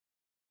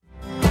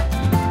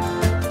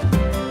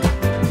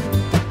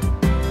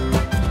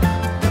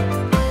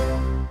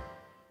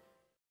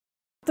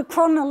the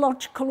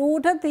chronological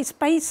order, there's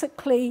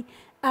basically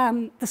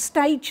the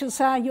stages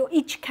are your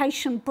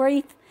education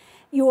brief,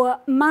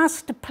 your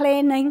master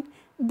planning,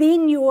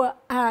 then your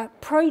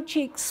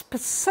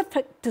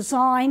project-specific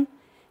design,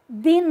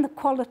 then the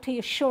quality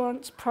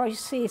assurance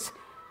process,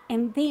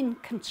 and then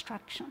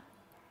construction.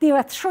 There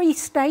are 3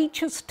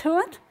 stages to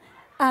it,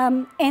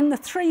 and the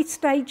 3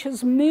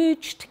 stages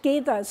merge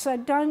together, so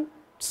don't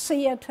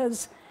see it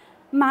as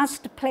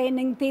master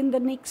planning, then the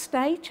next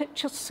stage. It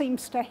just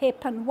seems to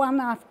happen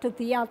one after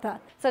the other.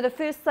 So the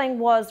first thing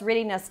was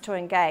readiness to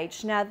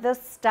engage. Now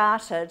this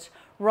started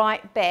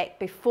right back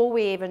before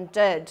we even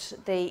did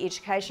the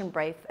education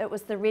brief. It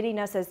was the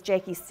readiness, as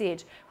Jackie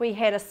said. We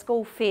had a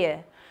school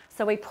fair.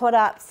 So we put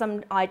up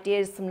some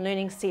ideas, some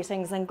learning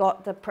settings, and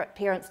got the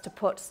parents to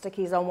put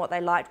stickies on what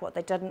they liked, what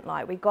they didn't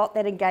like. We got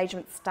that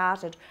engagement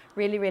started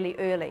really, really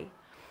early.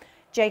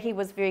 Jackie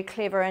was very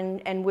clever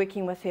in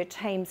working with her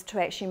teams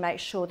to actually make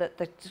sure that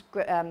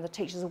the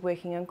teachers are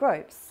working in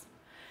groups.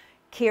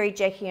 Kerry,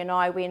 Jackie and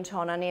I went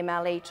on an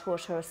MLE tour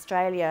to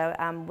Australia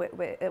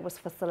where it was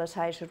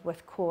facilitated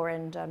with Cor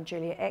and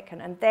Julia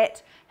Atkin, and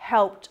that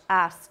helped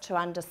us to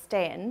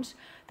understand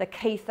the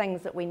key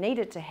things that we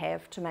needed to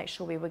have to make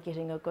sure we were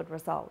getting a good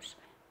result.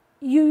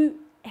 You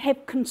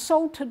have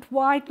consulted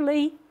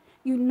widely,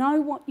 you know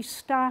what your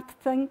staff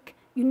think,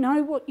 you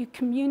know what your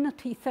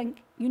community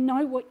think, you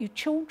know what your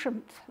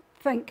children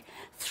think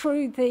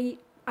through the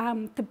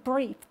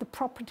brief, the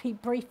property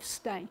brief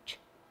stage.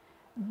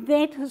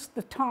 That is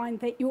the time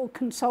that you're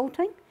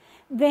consulting.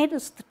 That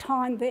is the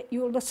time that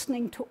you're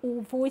listening to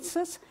all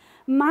voices.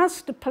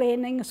 Master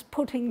planning is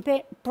putting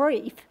that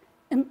brief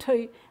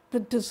into the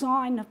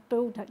design of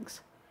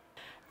buildings.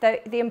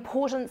 The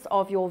importance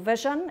of your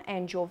vision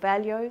and your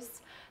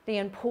values, the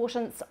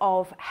importance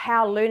of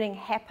how learning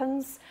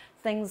happens,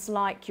 things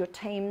like your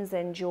teams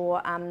and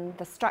your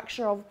the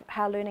structure of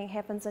how learning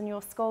happens in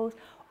your schools.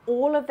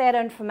 All of that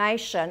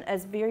information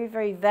is very,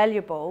 very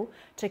valuable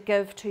to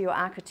give to your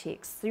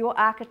architects. So your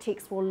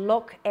architects will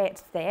look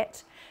at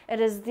that. It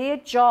is their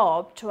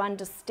job to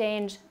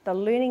understand the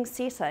learning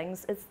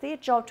settings. It's their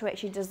job to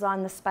actually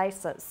design the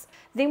spaces.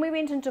 Then we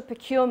went into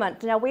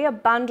procurement. Now we are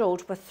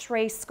bundled with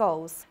 3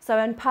 schools. So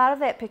in part of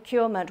that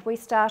procurement, we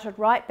started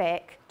right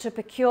back to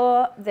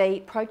procure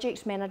the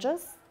project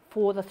managers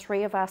for the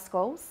 3 of our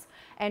schools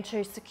and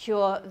to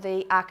secure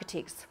the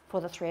architects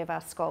for the 3 of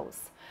our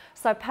schools.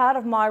 So part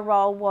of my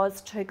role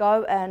was to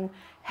go and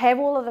have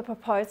all of the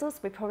proposals.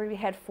 We probably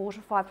had 4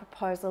 to 5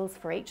 proposals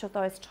for each of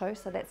those 2,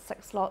 so that's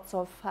 6 lots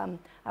of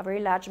a very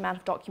large amount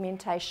of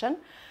documentation.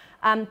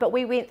 But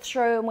we went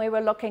through and we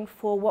were looking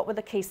for what were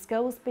the key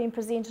skills being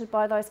presented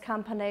by those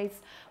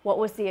companies, what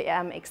was the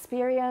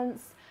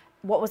experience,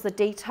 what was the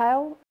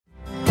detail